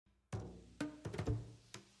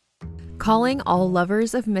Calling all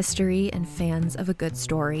lovers of mystery and fans of a good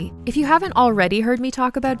story. If you haven't already heard me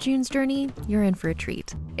talk about June's Journey, you're in for a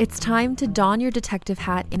treat. It's time to don your detective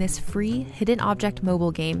hat in this free hidden object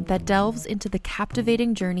mobile game that delves into the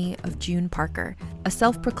captivating journey of June Parker, a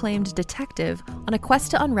self-proclaimed detective on a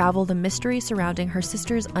quest to unravel the mystery surrounding her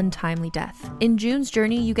sister's untimely death. In June's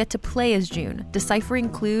Journey, you get to play as June, deciphering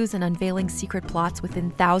clues and unveiling secret plots within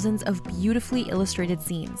thousands of beautifully illustrated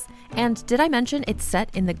scenes. And did I mention it's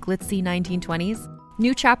set in the glitzy 1920s?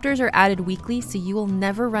 New chapters are added weekly, so you will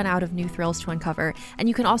never run out of new thrills to uncover, and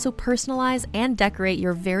you can also personalize and decorate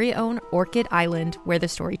your very own Orchid Island where the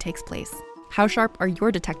story takes place. How sharp are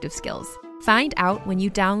your detective skills? Find out when you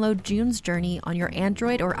download June's Journey on your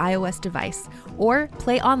Android or iOS device, or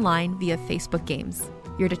play online via Facebook Games.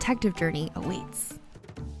 Your detective journey awaits.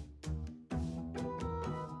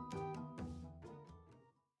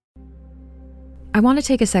 I want to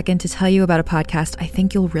take a second to tell you about a podcast I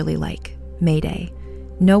think you'll really like, Mayday.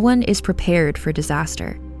 No one is prepared for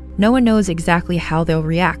disaster. No one knows exactly how they'll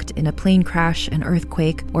react in a plane crash, an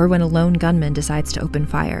earthquake, or when a lone gunman decides to open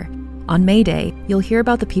fire. On Mayday, you'll hear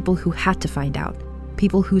about the people who had to find out,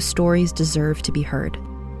 people whose stories deserve to be heard.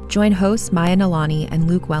 Join hosts Maya Nalani and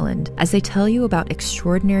Luke Welland as they tell you about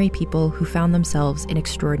extraordinary people who found themselves in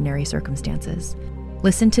extraordinary circumstances.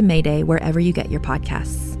 Listen to Mayday wherever you get your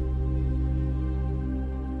podcasts.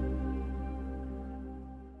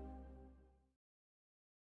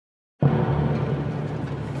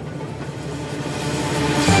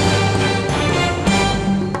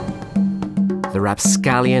 The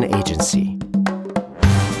Rapscallion Agency.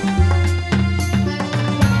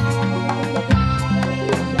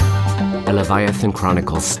 A Leviathan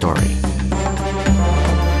Chronicles story.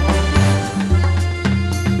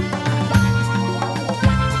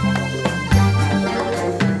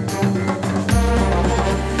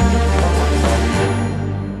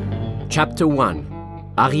 Chapter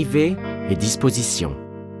 1. Arrivée et disposition.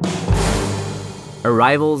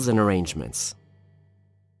 Arrivals and arrangements.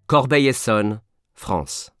 Corbeil-Essonnes,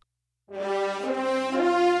 France.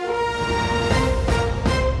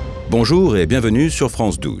 Bonjour et bienvenue sur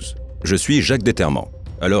France 12. Je suis Jacques Déterment.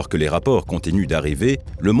 Alors que les rapports continuent d'arriver,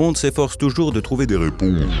 le monde s'efforce toujours de trouver des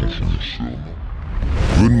réponses.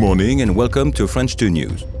 Good morning and welcome to French 2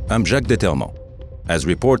 News. I'm Jacques Déterment. As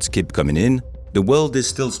reports keep coming in, the world is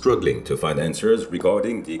still struggling to find answers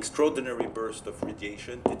regarding the extraordinary burst of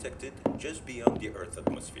radiation detected just beyond the Earth's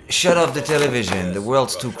atmosphere. Shut off the television. The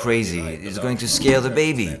world's too crazy. It's going to scare the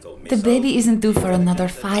baby. The baby isn't due for another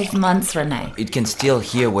 5 months, Renee. It can still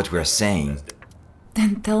hear what we're saying.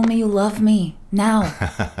 Then tell me you love me, now.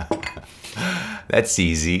 That's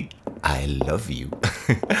easy. I love you.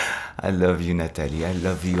 I love you, Nathalie. I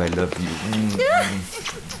love you. I love you.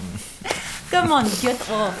 Come on, get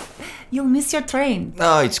off. You'll miss your train.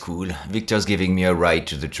 Oh, it's cool. Victor's giving me a ride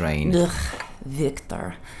to the train. Ugh,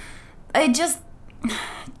 Victor. I just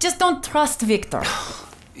don't trust Victor.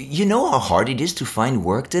 You know how hard it is to find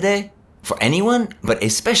work today? For anyone, but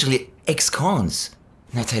especially ex-cons.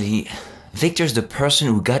 Nathalie, Victor's the person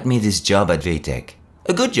who got me this job at VTech.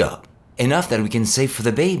 A good job. Enough that we can save for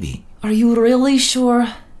the baby. Are you really sure?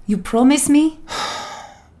 You promise me?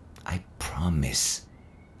 I promise.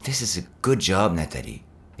 This is a good job, Nathalie.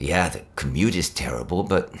 Yeah, the commute is terrible,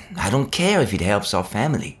 but I don't care if it helps our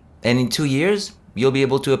family. And in 2 years, you'll be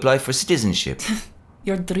able to apply for citizenship.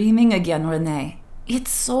 You're dreaming again, Renee. It's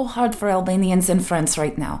so hard for Albanians in France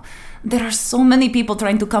right now. There are so many people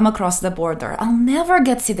trying to come across the border. I'll never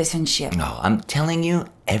get citizenship. No, I'm telling you,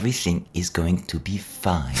 everything is going to be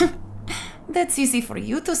fine. That's easy for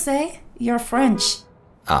you to say. You're French.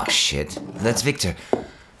 Oh, shit. That's Victor.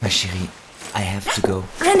 Ma chérie, I have to go.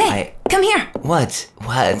 Renee, come here. What?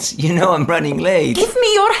 What? You know I'm running late. Give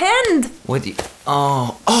me your hand. What?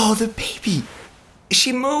 Oh, the baby.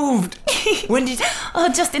 She moved. When did... Oh,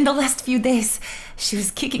 just in the last few days. She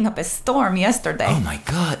was kicking up a storm yesterday. Oh my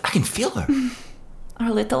God, I can feel her.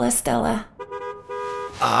 Our little Estella.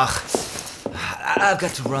 Ugh, I've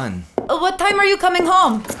got to run. What time are you coming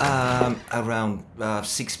home? Around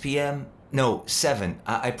 6 p.m. No, 7.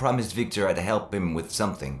 I promised Victor I'd help him with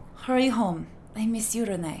something. Hurry home. I miss you,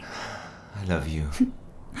 Renee. I love you.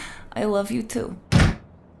 I love you too.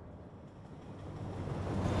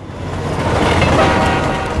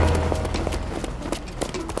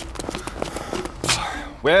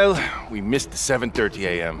 Well, we missed the 7:30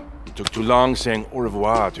 a.m. You took too long saying au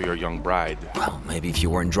revoir to your young bride. Well, maybe if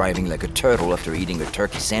you weren't driving like a turtle after eating a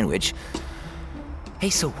turkey sandwich.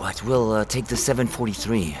 Hey, so what? We'll take the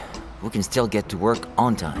 7:43. We can still get to work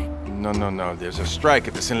on time. No. There's a strike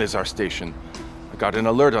at the Saint-Lazare station. I got an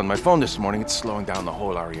alert on my phone this morning. It's slowing down the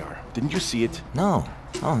whole RER. Didn't you see it? No.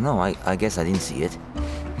 Oh, no, I guess I didn't see it.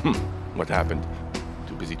 What happened?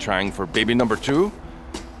 Too busy trying for baby number 2?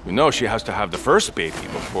 You know she has to have the first baby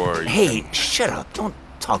before... Hey, shut up. Don't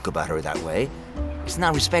talk about her that way. It's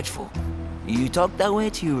not respectful. You talk that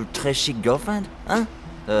way to your très chic girlfriend? Huh?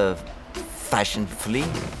 Fashion flea?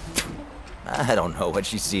 I don't know what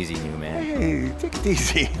she sees in you, man. Hey, take it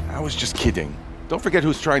easy. I was just kidding. Don't forget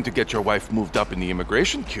who's trying to get your wife moved up in the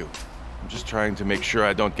immigration queue. I'm just trying to make sure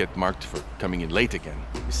I don't get marked for coming in late again.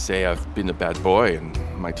 They say I've been a bad boy and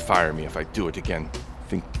might fire me if I do it again. I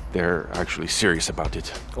think they're actually serious about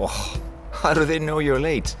it. Oh, how do they know you're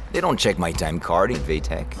late? They don't check my time card in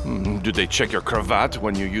VTech. Do they check your cravat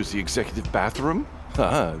when you use the executive bathroom?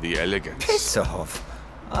 Ah, the elegance. Piss off.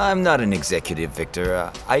 I'm not an executive, Victor.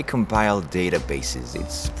 I compile databases.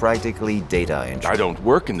 It's practically data entry. I don't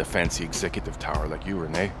work in the fancy executive tower like you,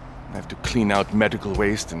 Renee. I have to clean out medical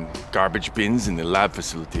waste and garbage bins in the lab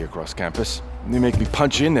facility across campus. They make me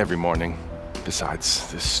punch in every morning. Besides,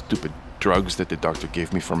 the stupid drugs that the doctor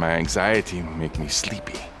gave me for my anxiety make me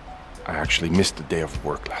sleepy. I actually missed a day of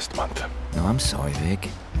work last month. No, I'm sorry, Vic.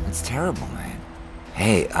 That's terrible, man.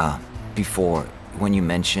 Hey, before, when you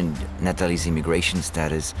mentioned Natalie's immigration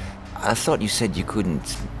status, I thought you said you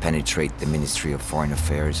couldn't penetrate the Ministry of Foreign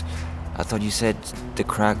Affairs. I thought you said the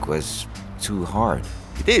crack was too hard.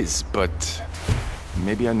 It is, but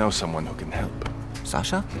maybe I know someone who can help.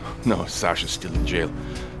 Sasha? No, Sasha's still in jail.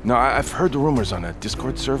 No, I've heard the rumors on a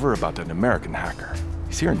Discord server about an American hacker.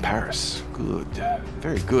 He's here in Paris. Good.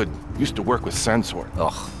 Very good. Used to work with Sansor.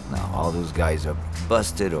 Ugh, now all those guys are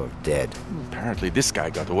busted or dead. Apparently this guy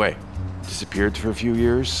got away. Disappeared for a few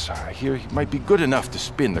years. I hear he might be good enough to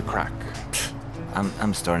spin the crack.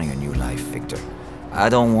 I'm starting a new life, Victor. I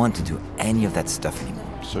don't want to do any of that stuff anymore.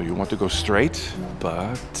 So you want to go straight,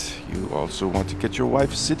 but you also want to get your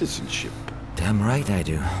wife's citizenship. Damn right I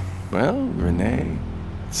do. Well, Renee,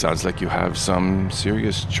 it sounds like you have some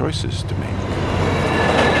serious choices to make.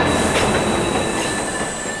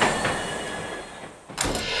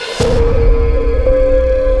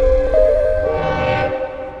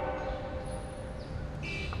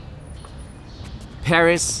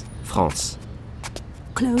 Paris, France.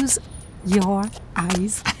 Close your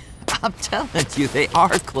eyes. I'm telling you, they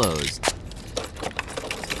are closed.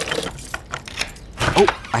 Oh,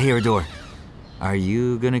 I hear a door. Are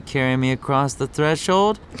you gonna carry me across the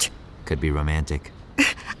threshold? Could be romantic.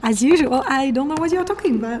 As usual, I don't know what you're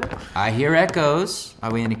talking about. I hear echoes.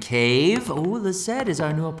 Are we in a cave? Oh, Lisette, is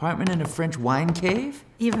our new apartment in a French wine cave?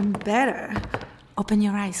 Even better. Open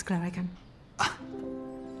your eyes, Clarican.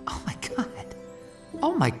 Oh my god.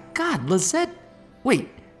 Oh my god, Lisette. Wait,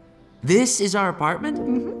 this is our apartment?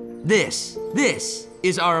 Mm-hmm. This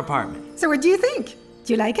is our apartment. So what do you think?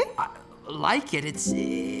 Do you like it? Like it.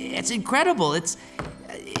 It's incredible. It's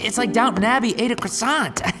like Downton Abbey ate a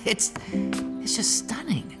croissant. It's just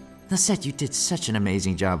stunning. Lisette, you did such an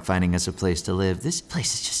amazing job finding us a place to live. This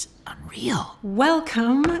place is just unreal.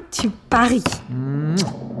 Welcome to Paris.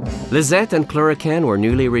 Lisette and Chlorocan were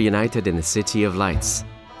newly reunited in the City of Lights,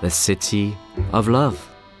 the City of Love.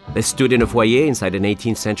 They stood in a foyer inside an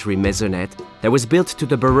 18th century maisonette that was built to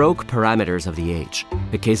the Baroque parameters of the age.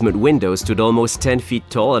 The casement windows stood almost 10 feet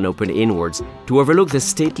tall and opened inwards to overlook the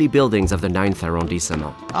stately buildings of the 9th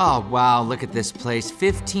arrondissement. Oh, wow, look at this place.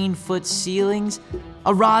 15-foot ceilings,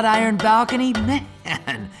 a wrought iron balcony.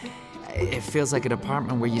 Man, it feels like an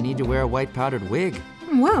apartment where you need to wear a white powdered wig.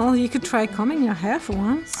 Well, you could try combing your hair for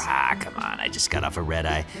once. Ah, come on, I just got off a red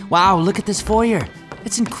eye. Wow, look at this foyer.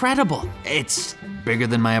 It's incredible. It's bigger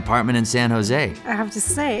than my apartment in San Jose. I have to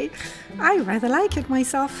say, I rather like it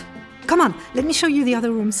myself. Come on, let me show you the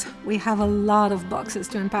other rooms. We have a lot of boxes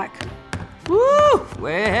to unpack. Woo!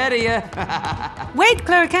 Way ahead of you. Wait,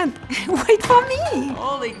 Clarican. Wait for me.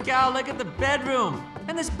 Holy cow, look at the bedroom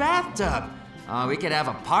and this bathtub. Oh, we could have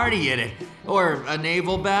a party in it. Or a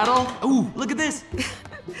naval battle. Ooh, look at this.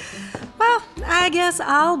 Well, I guess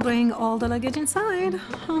I'll bring all the luggage inside.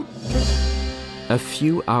 A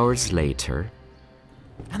few hours later...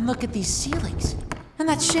 And look at these ceilings. And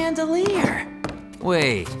that chandelier.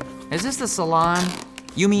 Wait, is this the salon?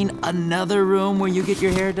 You mean another room where you get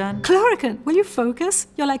your hair done? Clarican, will you focus?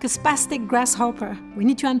 You're like a spastic grasshopper. We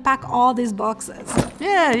need to unpack all these boxes.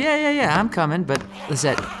 Yeah, I'm coming. But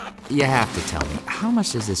Lisette, you have to tell me, how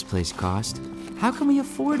much does this place cost? How can we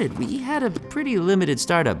afford it? We had a pretty limited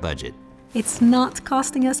startup budget. It's not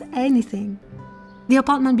costing us anything. The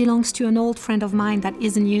apartment belongs to an old friend of mine that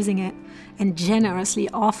isn't using it and generously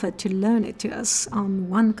offered to loan it to us on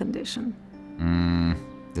one condition.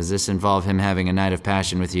 Does this involve him having a night of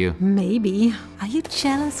passion with you? Maybe. Are you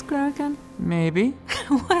jealous, Chlorocan? Maybe.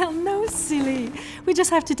 Well, no, silly. We just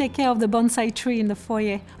have to take care of the bonsai tree in the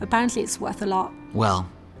foyer. Apparently it's worth a lot. Well,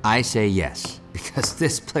 I say yes, because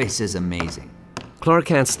this place is amazing.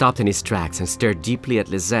 Chlorocan stopped in his tracks and stared deeply at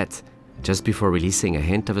Lisette just before releasing a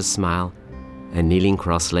hint of a smile and kneeling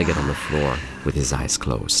cross-legged on the floor with his eyes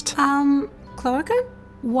closed. Chlorocan?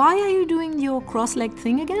 Why are you doing your cross-legged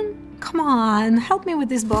thing again? Come on, help me with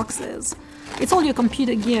these boxes. It's all your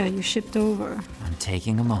computer gear you shipped over. I'm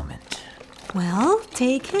taking a moment. Well,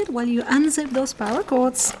 take it while you unzip those power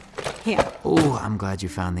cords. Here. Oh, I'm glad you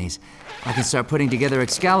found these. I can start putting together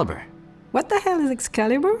Excalibur. What the hell is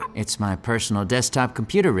Excalibur? It's my personal desktop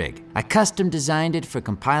computer rig. I custom designed it for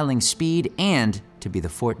compiling speed and to be the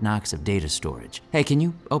Fort Knox of data storage. Hey, can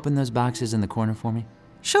you open those boxes in the corner for me?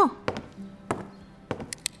 Sure.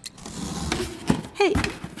 Hey,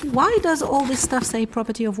 why does all this stuff say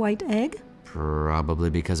property of White Egg? Probably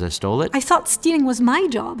because I stole it. I thought stealing was my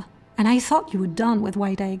job, and I thought you were done with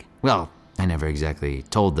White Egg. Well, I never exactly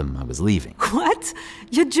told them I was leaving. What?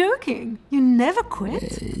 You're joking. You never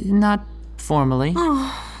quit? Not formally.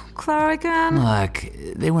 Oh, Chlorocan.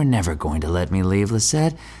 Look, they were never going to let me leave,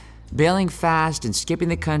 Lisette. Bailing fast and skipping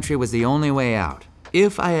the country was the only way out.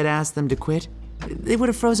 If I had asked them to quit, they would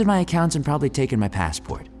have frozen my accounts and probably taken my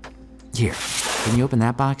passport. Here, can you open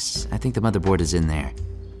that box? I think the motherboard is in there.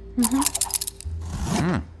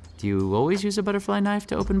 Do you always use a butterfly knife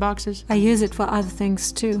to open boxes? I use it for other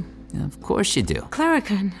things too. Yeah, of course you do.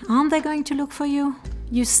 Chlorocan, aren't they going to look for you?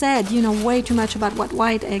 You said you know way too much about what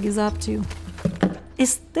White Egg is up to.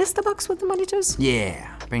 Is this the box with the monitors?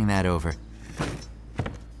 Yeah, bring that over.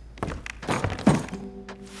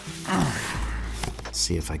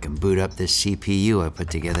 See if I can boot up this CPU I put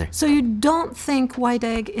together. So you don't think White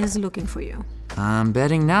Egg is looking for you? I'm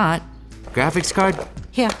betting not. Graphics card?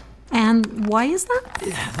 Here. And why is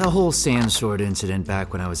that? The whole sandsword incident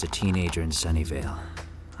back when I was a teenager in Sunnyvale.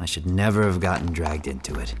 I should never have gotten dragged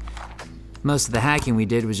into it. Most of the hacking we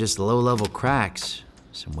did was just low-level cracks.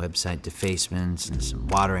 Some website defacements and some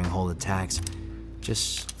watering hole attacks.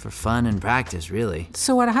 Just for fun and practice, really.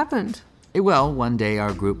 So what happened? Well, one day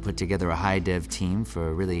our group put together a high-dev team for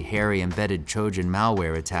a really hairy embedded Trojan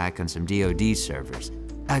malware attack on some DoD servers.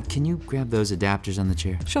 Can you grab those adapters on the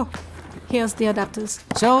chair? Sure. Here's the adapters.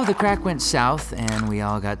 So the crack went south, and we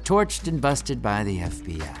all got torched and busted by the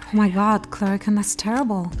FBI. Oh my god, Chlorocan, that's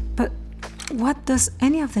terrible. But what does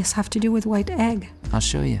any of this have to do with White Egg? I'll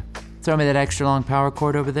show you. Throw me that extra long power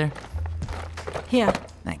cord over there. Here.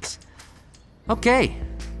 Thanks. Okay,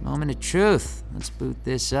 moment of truth. Let's boot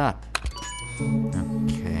this up.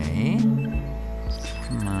 Okay.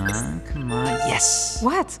 Come on. Yes!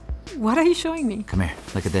 What? What are you showing me? Come here,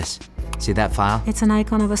 look at this. See that file? It's an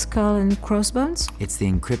icon of a skull and crossbones? It's the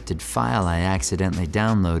encrypted file I accidentally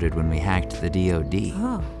downloaded when we hacked the DoD.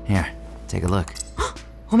 Oh. Here, take a look.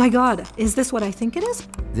 Oh my god, is this what I think it is?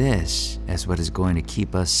 This is what is going to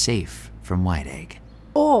keep us safe from White Egg.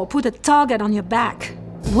 Oh, put a target on your back.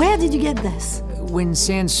 Where did you get this? When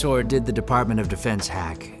Sandsword did the Department of Defense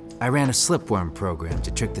hack, I ran a slipworm program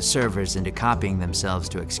to trick the servers into copying themselves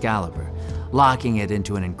to Excalibur, locking it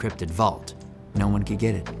into an encrypted vault. No one could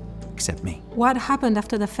get it, except me. What happened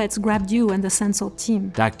after the feds grabbed you and the Sensor team?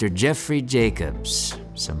 Dr. Jeffrey Jacobs,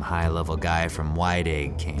 some high-level guy from White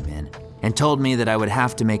Egg, came in and told me that I would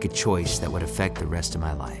have to make a choice that would affect the rest of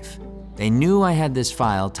my life. They knew I had this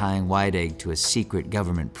file tying White Egg to a secret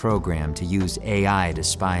government program to use AI to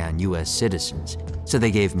spy on US citizens, so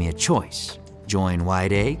they gave me a choice. Join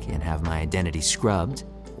White Egg and have my identity scrubbed,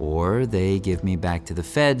 or they give me back to the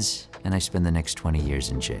feds and I spend the next 20 years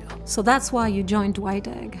in jail. So that's why you joined White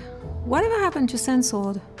Egg. Whatever happened to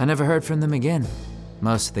Sensord? I never heard from them again.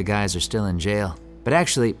 Most of the guys are still in jail. But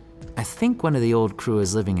actually, I think one of the old crew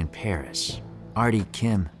is living in Paris. Artie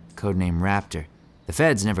Kim, codename Raptor. The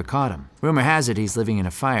feds never caught him. Rumor has it he's living in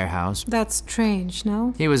a firehouse. That's strange,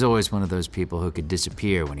 no? He was always one of those people who could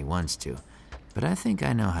disappear when he wants to. But I think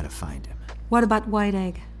I know how to find him. What about White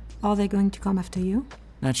Egg? Are they going to come after you?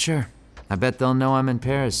 Not sure. I bet they'll know I'm in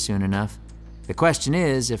Paris soon enough. The question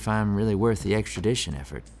is if I'm really worth the extradition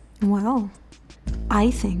effort. Well,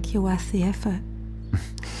 I think you're worth the effort.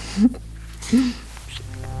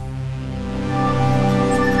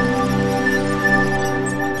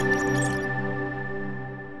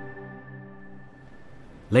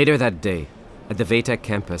 Later that day, at the VTech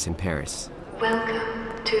campus in Paris.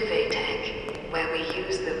 Welcome to VTech, where we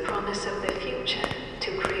use the promise of the future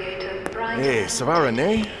to create a brighter... Hey, ça va,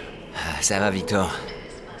 René? Ça va, Victor.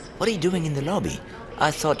 What are you doing in the lobby? I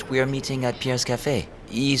thought we were meeting at Pierre's Cafe.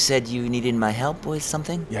 You said you needed my help with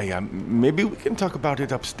something? Yeah, maybe we can talk about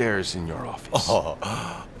it upstairs in your office.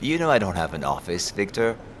 Oh, you know I don't have an office,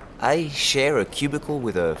 Victor. I share a cubicle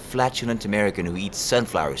with a flatulent American who eats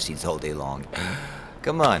sunflower seeds all day long.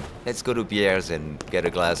 Come on, let's go to Pierre's and get a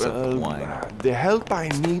glass of wine. The help I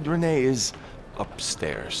need, Renee, is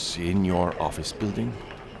upstairs in your office building.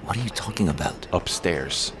 What are you talking about?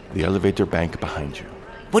 Upstairs, the elevator bank behind you.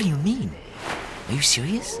 What do you mean? Are you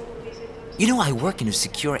serious? You know, I work in a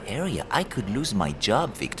secure area. I could lose my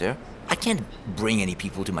job, Victor. I can't bring any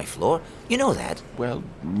people to my floor. You know that. Well,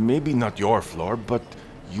 maybe not your floor, but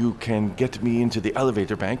you can get me into the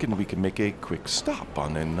elevator bank and we can make a quick stop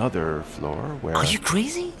on another floor where... Are you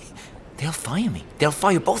crazy? They'll fire me. They'll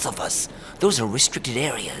fire both of us. Those are restricted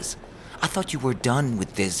areas. I thought you were done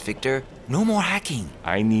with this, Victor. No more hacking.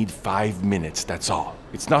 I need 5 minutes, that's all.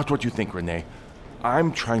 It's not what you think, Renee.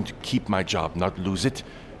 I'm trying to keep my job, not lose it.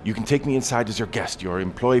 You can take me inside as your guest. Your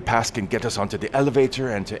employee pass can get us onto the elevator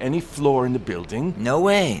and to any floor in the building. No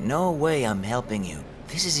way I'm helping you.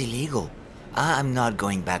 This is illegal. I'm not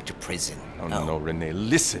going back to prison. No, Renee,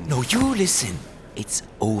 listen. No, you listen. It's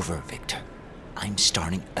over, Victor. I'm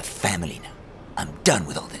starting a family now. I'm done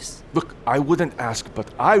with all this. Look, I wouldn't ask, but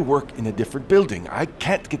I work in a different building. I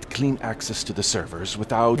can't get clean access to the servers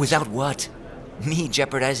without... Without what? Me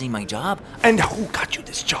jeopardizing my job? And who got you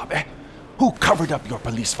this job, eh? Who covered up your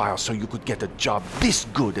police file so you could get a job this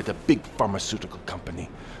good at a big pharmaceutical company?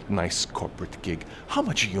 Nice corporate gig. How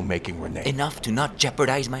much are you making, Renee? Enough to not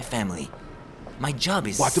jeopardize my family. My job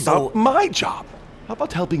is What about my job? How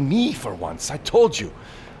about helping me for once? I told you.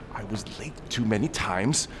 I was late too many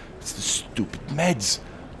times. It's the stupid meds.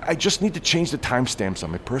 I just need to change the timestamps on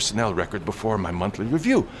my personnel record before my monthly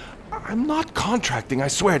review. I'm not contracting, I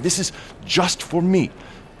swear. This is just for me.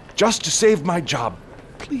 Just to save my job.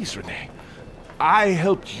 Please, Renee. I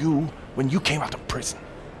helped you when you came out of prison.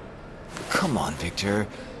 Come on, Victor.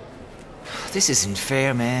 This isn't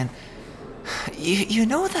fair, man. You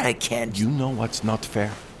know that I can't... You know what's not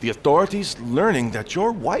fair? The authorities learning that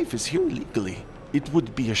your wife is here illegally. It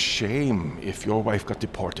would be a shame if your wife got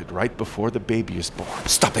deported right before the baby is born.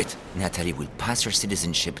 Stop it! Natalie will pass her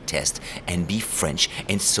citizenship test and be French,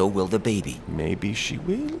 and so will the baby. Maybe she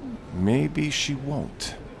will, maybe she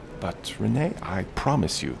won't. But Renee, I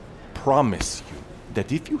promise you,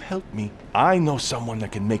 that if you help me, I know someone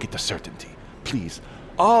that can make it a certainty. Please,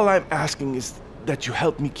 all I'm asking is that you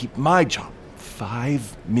help me keep my job.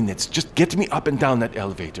 5 minutes. Just get me up and down that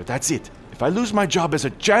elevator. That's it. If I lose my job as a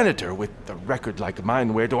janitor with a record like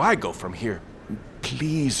mine, where do I go from here?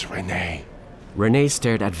 Please, Renee. Renee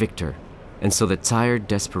stared at Victor and saw the tired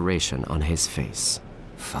desperation on his face.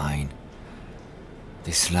 Fine.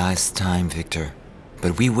 This last time, Victor.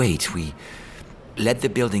 But we wait. We let the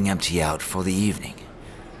building empty out for the evening.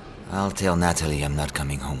 I'll tell Natalie I'm not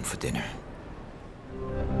coming home for dinner.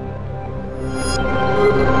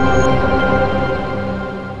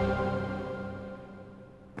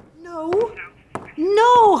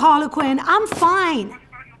 No, Harlequin, I'm fine.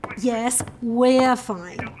 Yes, we're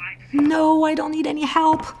fine. No, I don't need any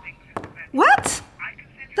help. What?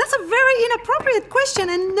 That's a very inappropriate question,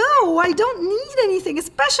 and no, I don't need anything,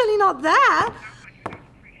 especially not that.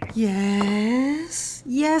 Yes,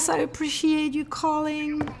 I appreciate you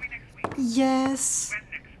calling. Yes.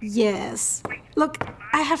 Look,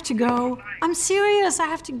 I have to go. I'm serious, I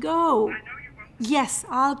have to go. Yes,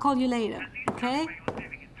 I'll call you later, okay?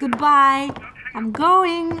 Goodbye. I'm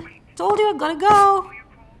going. Told you I gotta go.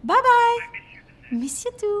 Bye-bye. Miss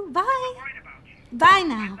you too. Bye. Bye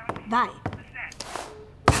now. Bye.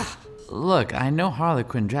 Look, I know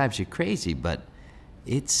Harlequin drives you crazy, but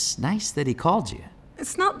it's nice that he called you.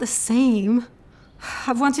 It's not the same.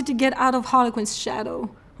 I've wanted to get out of Harlequin's shadow.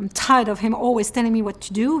 I'm tired of him always telling me what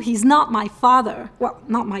to do. He's not my father. Well,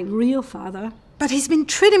 not my real father. But he's been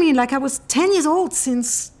treating me like I was 10 years old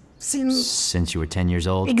since... Since you were 10 years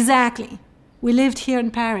old? Exactly. We lived here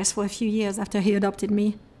in Paris for a few years after he adopted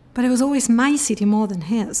me. But it was always my city more than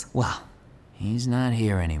his. Well, he's not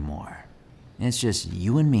here anymore. It's just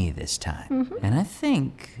you and me this time. Mm-hmm. And I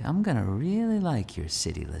think I'm gonna really like your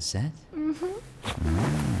city, Lisette.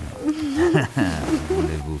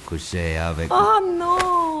 Voulez-vous coucher avec... Oh,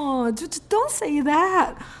 no. Don't say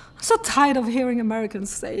that. I'm so tired of hearing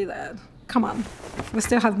Americans say that. Come on. We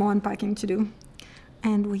still have more unpacking to do.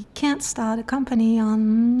 And we can't start a company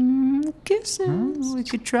on kisses. We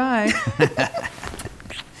could try.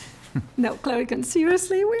 No, Clarican,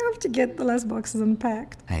 seriously, we have to get the last boxes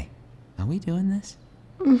unpacked. Hey, are we doing this?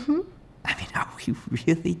 Mm-hmm. I mean, are we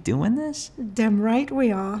really doing this? Damn right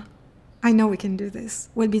we are. I know we can do this.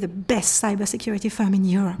 We'll be the best cybersecurity firm in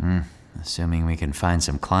Europe. Assuming we can find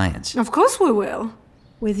some clients. Of course we will.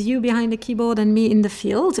 With you behind the keyboard and me in the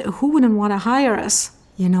field, who wouldn't want to hire us?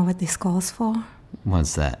 You know what this calls for?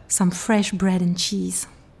 What's that? Some fresh bread and cheese.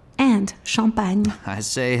 And champagne. I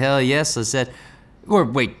say hell yes, Lisette. Or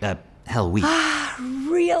wait, hell we.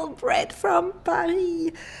 Real bread from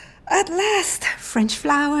Paris. At last. French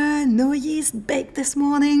flour, no yeast, baked this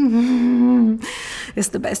morning. It's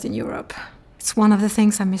the best in Europe. It's one of the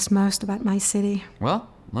things I miss most about my city. Well,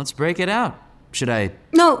 let's break it out. Should I?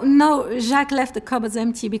 No, Jacques left the cupboards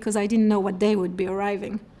empty because I didn't know what day would be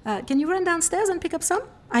arriving. Can you run downstairs and pick up some?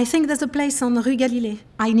 I think there's a place on Rue Galilée.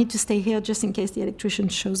 I need to stay here just in case the electrician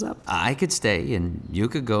shows up. I could stay, and you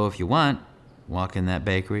could go if you want. Walk in that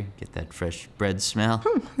bakery, get that fresh bread smell.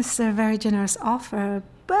 This is a very generous offer,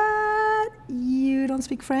 but you don't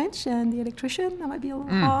speak French, and the electrician, that might be a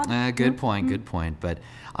little hard. Good point. But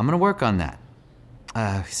I'm gonna work on that.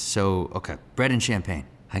 Okay, bread and champagne.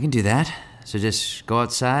 I can do that. So just go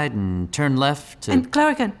outside and turn left to... And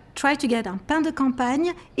Clorican, try to get un pain de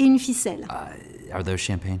campagne et une ficelle. Are those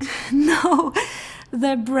champagnes? No,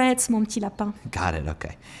 they're breads, mon petit lapin. Got it,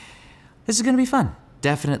 okay. This is gonna be fun.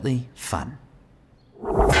 Definitely fun.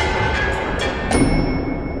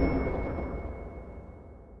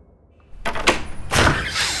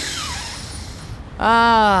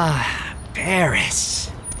 Paris.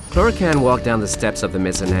 Chlorocan walked down the steps of the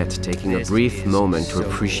maisonette, taking a brief moment to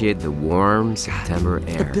appreciate the warm September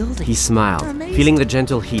air. He smiled, feeling the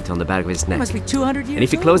gentle heat on the back of his neck. Must be 200 years And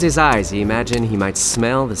if he old. closed his eyes, he imagined he might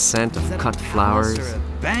smell the scent of cut flowers,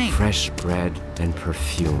 bank? fresh bread, and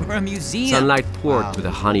perfume. Or a museum. Sunlight poured through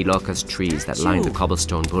the honey locust trees that lined the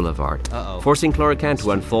cobblestone boulevard, forcing Chlorocan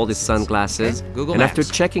to unfold his sunglasses. Google and after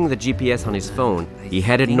Maps. checking the GPS on his phone, he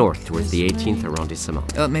headed north towards the 18th arrondissement.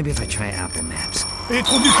 Maybe if I try Apple Maps. Hé,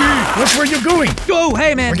 trou du cul! Watch where you're going! Oh,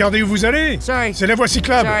 hey, man! Regardez où vous allez! Sorry. C'est la voie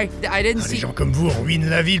cyclable! Sorry, I didn't Ah, see... les gens comme vous ruinent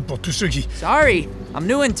la ville pour tous ceux qui... Sorry, I'm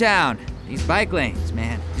new in town. These bike lanes,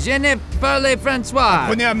 man. Je ne parle François.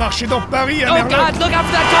 Prenez à marcher dans Paris, à Oh, Merlin. God, look out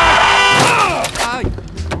for that car!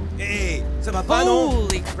 Hé, ça va pas, non?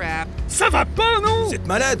 Holy crap. Ça va pas, non? Vous êtes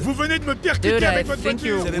malade? Vous venez de me percuter Dude, I avec votre think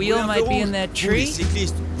voiture! your Vous avez wheel brûlé un might feu be in rouge. that Vous, les tree.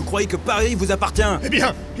 cyclistes, vous croyez que Paris vous appartient? Eh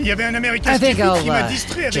bien, il y avait un Américain I think stupide qui I'll, m'a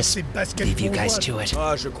distrait avec just ses baskets leave you pour guys moi. to it.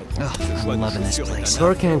 Ah, je comprends. Ce I'm choix de loving this chaussures est place. un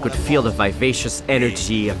Chlorocan could feel the vivacious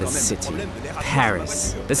energy of the city.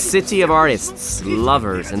 Paris, the city of artists,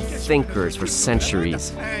 lovers, and thinkers for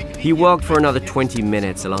centuries. He walked for another 20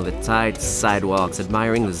 minutes along the tight sidewalks,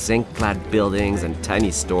 admiring the zinc-clad buildings and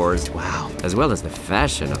tiny stores, as well as the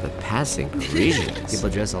fashion of the passing Parisians. People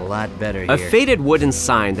dress a lot better A here. faded wooden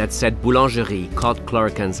sign that said Boulangerie caught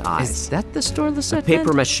Chlorocan's eyes. Is that the store Lisette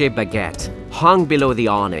Papier-mâché baguette hung below the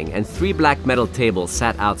awning, and 3 black metal tables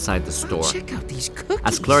sat outside the store. Check out these cookies.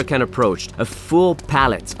 As Chlorocan approached, a full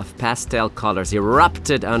palette of pastel colors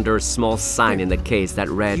erupted under a small sign in the case that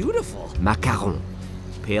read Beautiful. Macaron.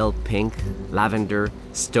 Pale pink, lavender,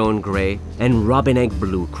 stone gray, and robin egg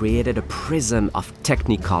blue created a prism of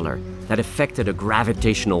technicolor that affected a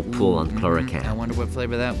gravitational pull on Chlorocan. I wonder what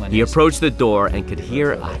flavor that one He is. approached the door and could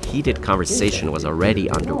hear a heated conversation was already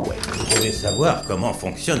underway. Vous voulez savoir comment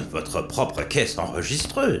fonctionne votre propre caisse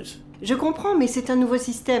enregistreuse? Je comprends, mais c'est un nouveau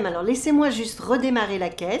système, alors laissez-moi juste redémarrer la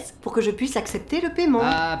caisse pour que je puisse accepter le paiement.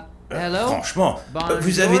 Hello? Franchement, Bonjour.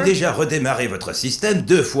 vous avez déjà redémarré votre système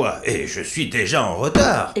 2 fois et je suis déjà en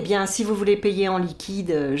retard. Eh bien, si vous voulez payer en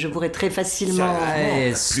liquide, je pourrais très facilement...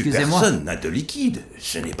 Plus Excusez-moi. personne n'a de liquide.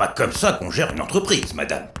 Ce n'est pas comme ça qu'on gère une entreprise,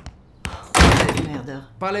 madame. Merde.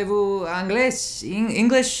 Parlez-vous anglais?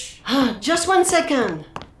 English? Just 1 second.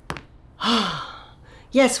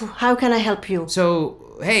 Yes, how can I help you? So,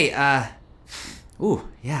 hey,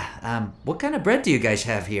 what kind of bread do you guys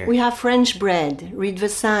have here? We have French bread. Read the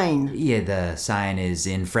sign. Yeah, the sign is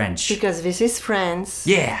in French. Because this is France.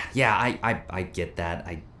 Yeah, I get that.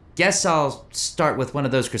 I guess I'll start with one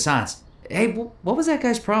of those croissants. Hey, what was that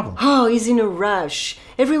guy's problem? Oh, he's in a rush.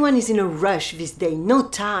 Everyone is in a rush this day. No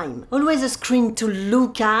time. Always a screen to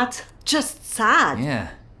look at. Just sad. Yeah,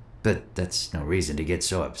 but that's no reason to get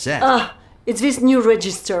so upset. It's this new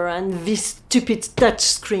register and this stupid touch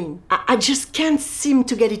screen. I just can't seem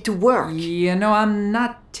to get it to work. You know, I'm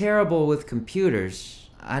not terrible with computers.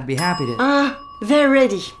 I'd be happy to... They're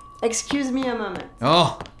ready. Excuse me a moment.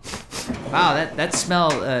 Oh, wow, that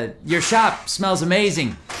smell, your shop smells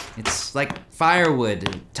amazing. It's like firewood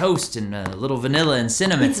and toast and a little vanilla and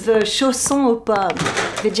cinnamon. It's the chausson aux pommes.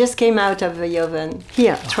 They just came out of the oven.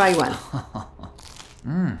 Here, try one.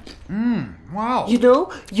 Wow. You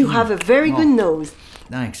know, you have a very good nose.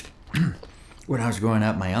 Thanks. When I was growing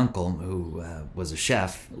up, my uncle, who was a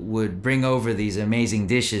chef, would bring over these amazing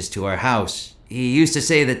dishes to our house. He used to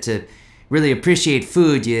say that really appreciate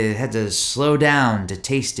food, you had to slow down to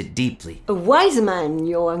taste it deeply. A wise man,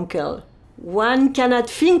 your uncle. One cannot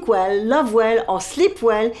think well, love well, or sleep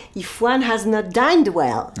well if one has not dined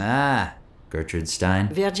well. Ah, Gertrude Stein.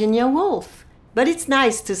 Virginia Woolf. But it's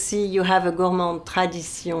nice to see you have a gourmand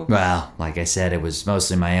tradition. Well, like I said, it was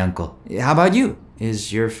mostly my uncle. How about you?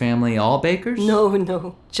 Is your family all bakers?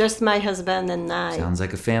 No. Just my husband and I. Sounds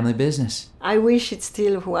like a family business. I wish it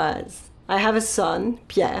still was. I have a son,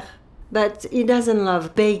 Pierre, but he doesn't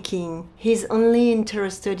love baking. He's only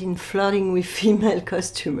interested in flirting with female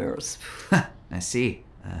customers. I see.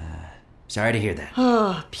 Sorry to hear that.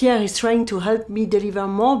 Oh, Pierre is trying to help me deliver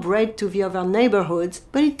more bread to the other neighborhoods,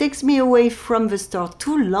 but it takes me away from the store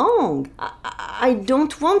too long. I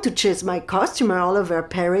don't want to chase my customer all over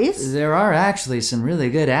Paris. There are actually some really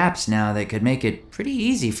good apps now that could make it pretty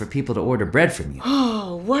easy for people to order bread from you.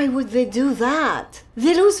 Oh, why would they do that?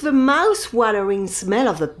 They lose the mouth-watering smell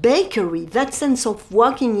of the bakery, that sense of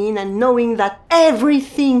walking in and knowing that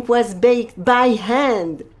everything was baked by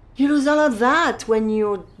hand. You lose all of that when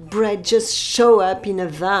your bread just show up in a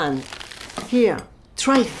van. Here,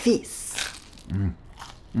 try this.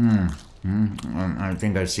 I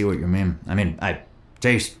think I see what you mean. I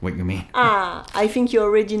taste what you mean. I think you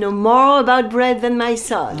already know more about bread than my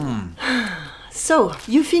son. So,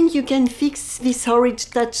 you think you can fix this horrid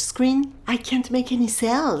touchscreen? I can't make any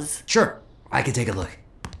sales. Sure, I can take a look.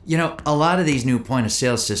 You know, a lot of these new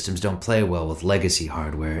point-of-sale systems don't play well with legacy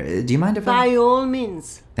hardware. Do you mind if By all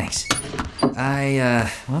means. Thanks.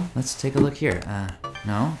 Well, let's take a look here.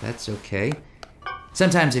 No, that's okay.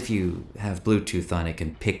 Sometimes if you have Bluetooth on, it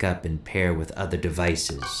can pick up and pair with other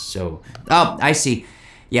devices. So, I see.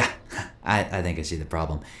 Yeah, I think I see the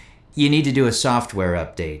problem. You need to do a software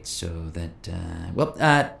update so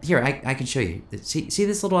that, here, I can show you. See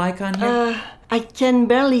this little icon here? I can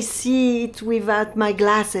barely see it without my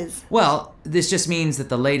glasses. Well, this just means that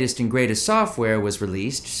the latest and greatest software was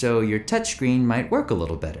released, so your touchscreen might work a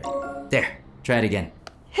little better. There, try it again.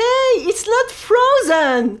 Hey, it's not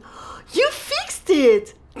frozen! You fixed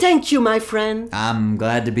it! Thank you, my friend. I'm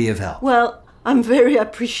glad to be of help. Well, I'm very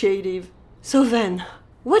appreciative. So then,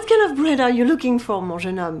 what kind of bread are you looking for, mon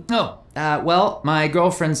jeune homme? Well, my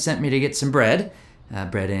girlfriend sent me to get some bread.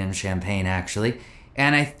 Bread and champagne, actually.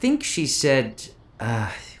 And I think she said,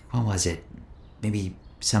 what was it? Maybe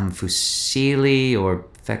some fusilli or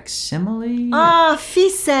facsimile?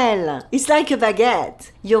 Ficelle. It's like a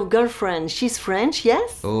baguette. Your girlfriend, she's French,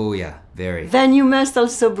 yes? Oh, yeah, very. Then you must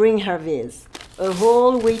also bring her this. A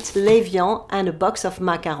whole wheat levain and a box of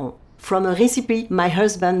macarons. From a recipe my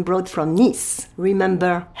husband brought from Nice.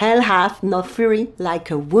 Remember, hell hath no fury like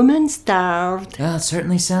a woman starved. Well, it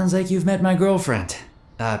certainly sounds like you've met my girlfriend.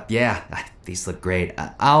 Yeah, these look great.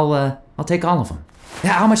 I'll take all of them.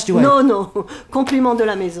 How much do I... No. Compliment de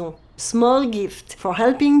la maison. Small gift for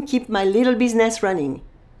helping keep my little business running.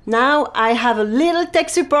 Now I have a little tech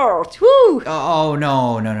support. Woo! Oh,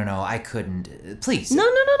 no. I couldn't. Please. No.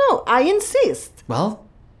 I insist. Well,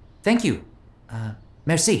 thank you.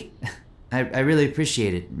 Merci. I really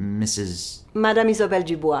appreciate it, Mrs... Madame Isabelle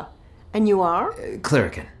Dubois. And you are?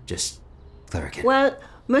 Clerican. Just Clerican. Well,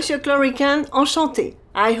 Monsieur Clerican, enchanté.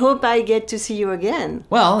 I hope I get to see you again.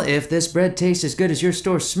 Well, if this bread tastes as good as your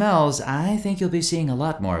store smells, I think you'll be seeing a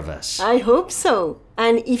lot more of us. I hope so.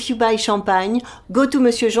 And if you buy champagne, go to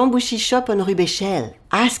Monsieur Jean Bouchy's shop on Rue Béchelle.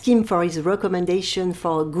 Ask him for his recommendation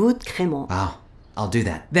for a good crémant. Wow, I'll do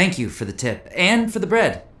that. Thank you for the tip. And for the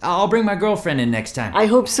bread. I'll bring my girlfriend in next time. I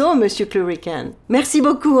hope so, Monsieur Clerican. Merci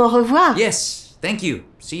beaucoup, au revoir. Yes, thank you.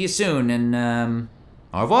 See you soon, and,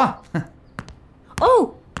 au revoir.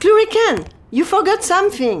 Oh, Clerican, you forgot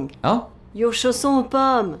something. Oh? Your chausson aux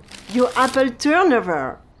pommes. Your apple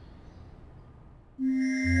turnover.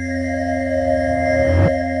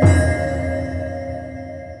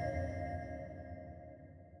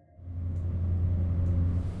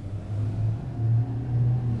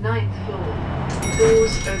 Ninth floor.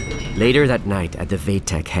 Doors opening. Later that night at the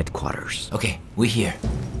VTech headquarters. Okay, we're here.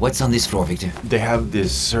 What's on this floor, Victor? They have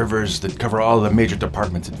these servers that cover all the major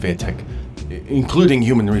departments at VTech, including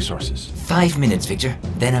human resources. 5 minutes, Victor.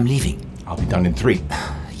 Then I'm leaving. I'll be done in 3.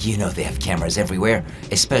 You know they have cameras everywhere,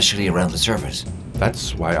 especially around the servers.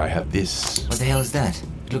 That's why I have this. What the hell is that?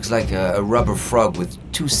 It looks like a rubber frog with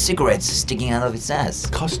 2 cigarettes sticking out of its ass.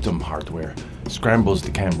 Custom hardware. Scrambles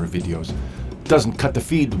the camera videos. Doesn't cut the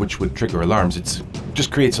feed, which would trigger alarms. It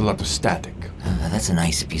just creates a lot of static. That's a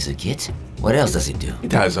nice piece of kit. What else does it do?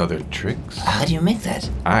 It has other tricks. How do you make that?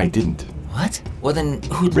 I didn't. What? Well then,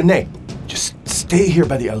 who... Renee, just stay here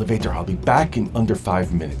by the elevator. I'll be back in under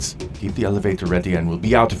 5 minutes. Keep the elevator ready and we'll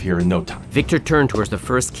be out of here in no time. Victor turned towards the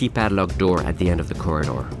first key padlock door at the end of the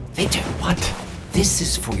corridor. Victor, What? this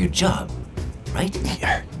is for your job, right?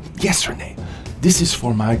 Yes, Renee. This is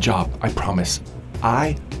for my job, I promise.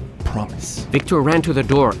 I promise. Victor ran to the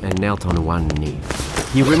door and knelt on one knee.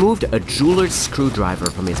 He removed a jeweler's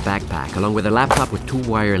screwdriver from his backpack, along with a laptop with 2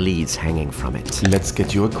 wire leads hanging from it. Let's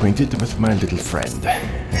get you acquainted with my little friend.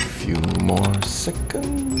 A few more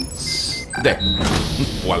seconds. There.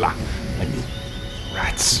 Voila. I mean,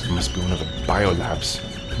 rats. It must be one of the biolabs.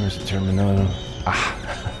 Where's the terminal?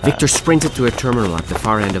 Victor sprinted to a terminal at the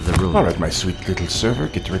far end of the room. All right, my sweet little server,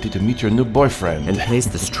 get ready to meet your new boyfriend. And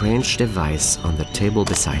placed the strange device on the table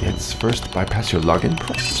beside him. Let's first bypass your login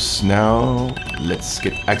prompts. Now, let's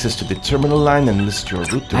get access to the terminal line and list your root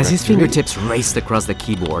directory. As his fingertips raced across the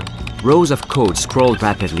keyboard, rows of code scrolled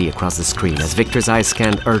rapidly across the screen as Victor's eyes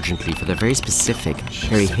scanned urgently for the very specific,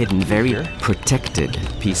 very hidden, very protected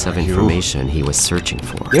piece of information he was searching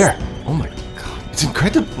for. There! Oh my god, it's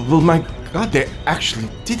incredible, my god, they actually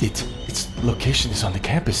did it. Its location is on the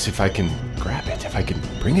campus. If I can grab it, if I can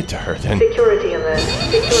bring it to her, then... Security alert.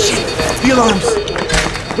 Shit! The alarms!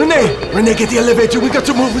 Renee, get the elevator. We got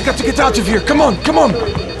to move. We got to get out of here. Come on.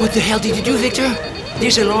 What the hell did you do, Victor?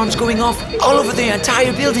 There's alarms going off all over the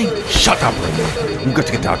entire building. Shut up, Renee. We've got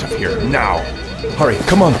to get out of here now. Hurry,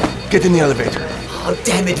 come on. Get in the elevator. Oh,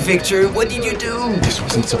 damn it, Victor. What did you do? This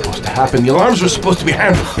wasn't supposed to happen. The alarms were supposed to be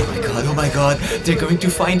handled. Oh my god. They're going to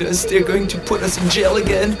find us. They're going to put us in jail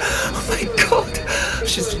again. Oh my god.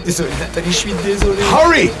 Je suis désolé, Nathalie. Je suis désolé.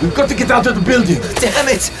 Hurry! We've got to get out of the building. Damn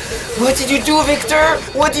it. What did you do, Victor?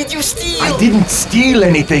 What did you steal? I didn't steal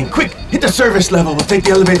anything. Quick, hit the service level. We'll take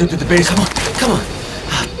the elevator to the basement. Come on.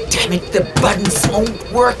 Damn it, the buttons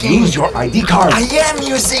aren't working. Use your ID card. I am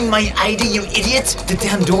using my ID, you idiot. The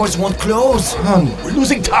damn doors won't close. We're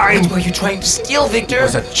losing time. What were you trying to steal, Victor? It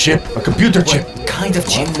was a chip, a computer chip. What kind of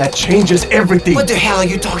chip? One that changes everything. What the hell are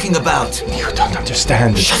you talking about? You don't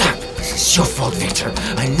understand. Shut up. This is your fault, Victor.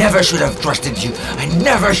 I never should have trusted you. I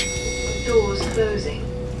never... Doors closing.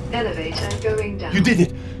 Elevator going down. You did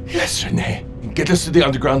it. Yes, Renee. Get us to the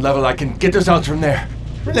underground level. I can get us out from there.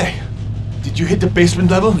 Renee. Did you hit the basement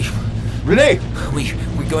level? Renee!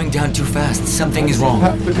 We're going down too fast. Something is wrong.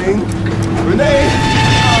 What's happening? Renee!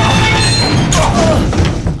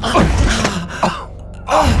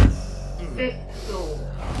 Fifth floor.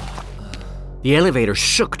 The elevator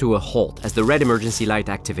shook to a halt as the red emergency light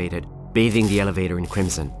activated, bathing the elevator in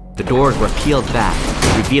crimson. The doors were peeled back,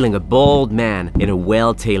 revealing a bald man in a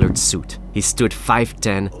well-tailored suit. He stood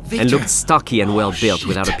 5'10" and looked stocky and well-built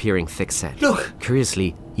without appearing thick-set. Look!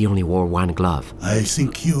 Curiously, he only wore one glove. I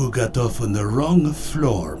think you got off on the wrong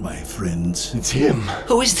floor, my friends. It's him.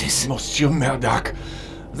 Who is this? Monsieur Murdoch.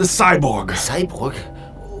 The cyborg. Cyborg?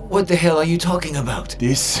 What the hell are you talking about?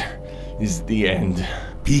 This is the end.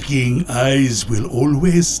 Peeking eyes will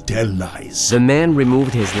always tell lies. The man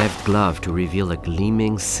removed his left glove to reveal a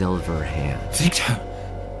gleaming silver hand. Victor,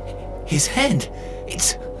 his hand.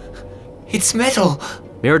 It's metal.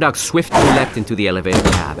 Murdoch swiftly leapt into the elevator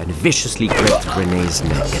cab and viciously gripped Renee's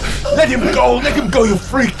neck. Let him go, you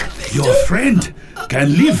freak! Your friend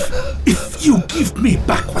can live if you give me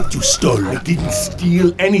back what you stole. I didn't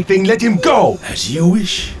steal anything, let him go! As you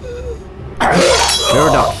wish.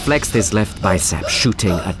 Murdoch flexed his left bicep,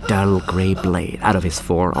 shooting a dull gray blade out of his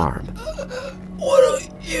forearm. What are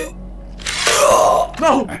you?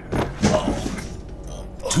 No!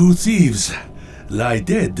 2 thieves lie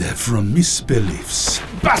dead from misbeliefs.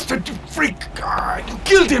 Bastard, you freak! You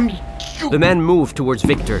killed him! The man moved towards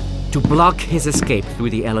Victor to block his escape through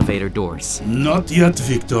the elevator doors. Not yet,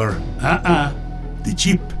 Victor. The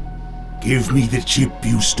chip. Give me the chip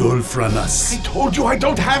you stole from us. I told you I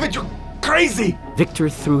don't have it, you're crazy! Victor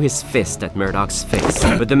threw his fist at Murdoch's face,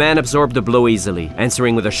 but the man absorbed the blow easily,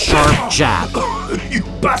 answering with a sharp jab. You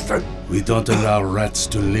bastard! We don't allow rats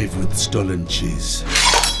to live with stolen cheese.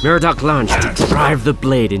 Murdoch lunged to drive the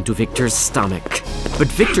blade into Victor's stomach. But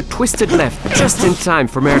Victor twisted left just in time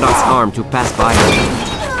for Murdoch's arm to pass by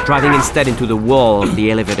him, driving instead into the wall of the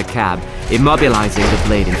elevator cab, immobilizing the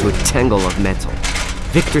blade into a tangle of metal.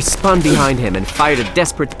 Victor spun behind him and fired a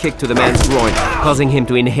desperate kick to the man's groin, causing him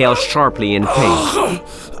to inhale sharply in pain.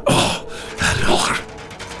 I'll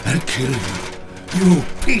kill you. You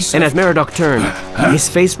piece And of... as Murdoch turned, his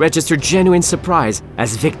face registered genuine surprise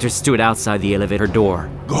as Victor stood outside the elevator door.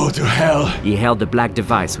 Go to hell, He held the black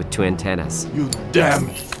device with 2 antennas. you damn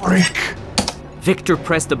freak! Victor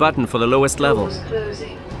pressed the button for the lowest level Doors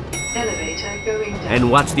closing. Elevator going down.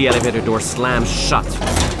 and watched the elevator door slam shut.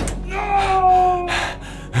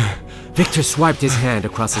 Victor swiped his hand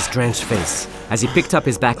across his drenched face as he picked up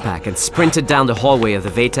his backpack and sprinted down the hallway of the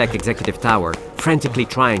Vaytech Executive Tower, frantically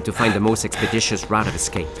trying to find the most expeditious route of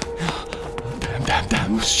escape.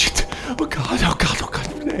 Damn. Shit. Oh God,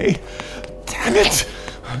 Renee. Damn it.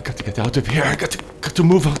 I've got to get out of here. I got to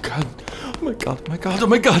move. Oh God. Oh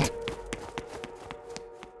my God.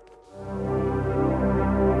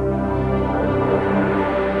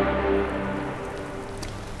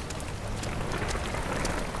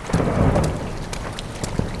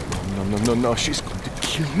 No, she's going to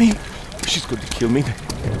kill me.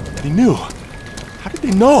 They knew. How did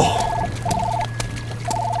they know?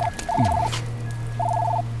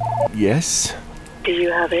 Yes? Do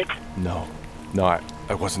you have it? No,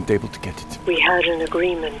 I wasn't able to get it. We had an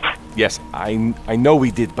agreement. Yes, I know we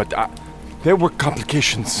did, but there were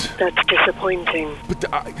complications. That's disappointing. But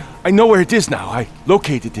I know where it is now. I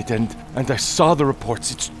located it and I saw the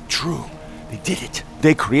reports. It's true. They did it.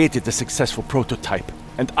 They created the successful prototype,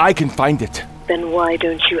 and I can find it. Then why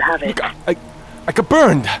don't you have it? Look, I got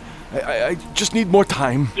burned. I just need more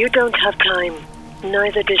time. You don't have time.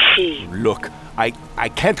 Neither does she. Look, I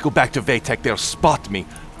can't go back to Vatek. They'll spot me.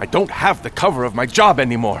 I don't have the cover of my job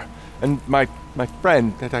anymore. And my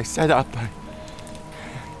friend that I set up,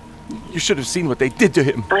 you should have seen what they did to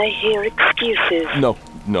him. I hear excuses.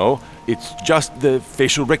 No. It's just the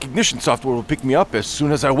facial recognition software will pick me up as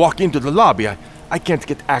soon as I walk into the lobby. I can't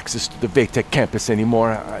get access to the Vatek campus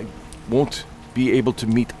anymore. I won't be able to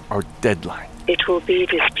meet our deadline. It will be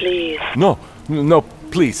displeased. No,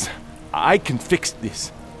 please. I can fix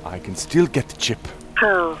this. I can still get the chip.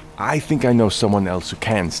 How? I think I know someone else who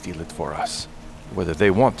can steal it for us. Whether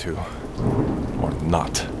they want to or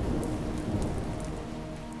not.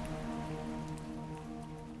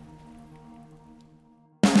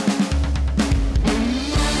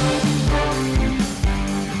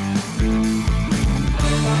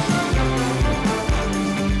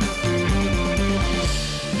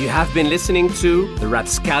 You have been listening to The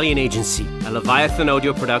Rapscallion Agency, a Leviathan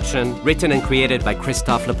audio production written and created by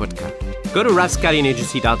Christophe Laputka. Go to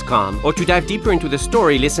rapscallionagency.com, or to dive deeper into the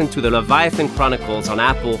story, listen to the Leviathan Chronicles on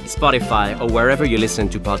Apple, Spotify, or wherever you listen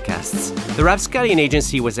to podcasts. The Rapscallion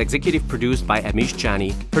Agency was executive produced by Amish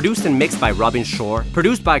Chani, produced and mixed by Robin Shore,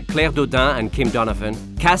 produced by Claire Dodin and Kim Donovan,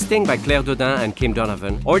 casting by Claire Dodin and Kim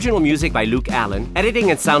Donovan, original music by Luke Allen,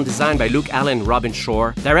 editing and sound design by Luke Allen and Robin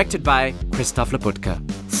Shore, directed by Christophe Laputka.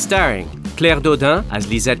 Starring Claire Dodin as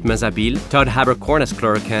Lisette Mazabil, Todd Habercorn as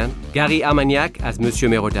Chlorocan, Gary Armagnac as Monsieur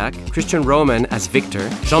Merodac, Christian Roman as Victor,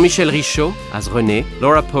 Jean-Michel Richaud as René,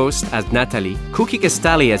 Laura Post as Nathalie, Cookie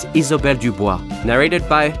Castali as Isobel Dubois, narrated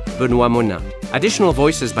by Benoît Monin. Additional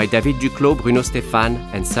voices by David Duclos, Bruno Stéphane,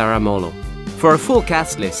 and Sarah Molo. For a full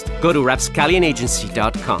cast list, go to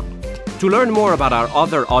rapscallionagency.com. To learn more about our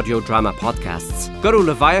other audio drama podcasts, go to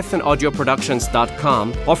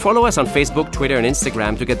leviathanaudioproductions.com or follow us on Facebook, Twitter, and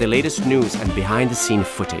Instagram to get the latest news and behind-the-scene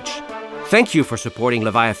footage. Thank you for supporting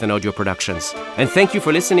Leviathan Audio Productions, and thank you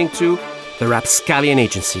for listening to The Rapscallion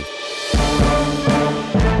Agency.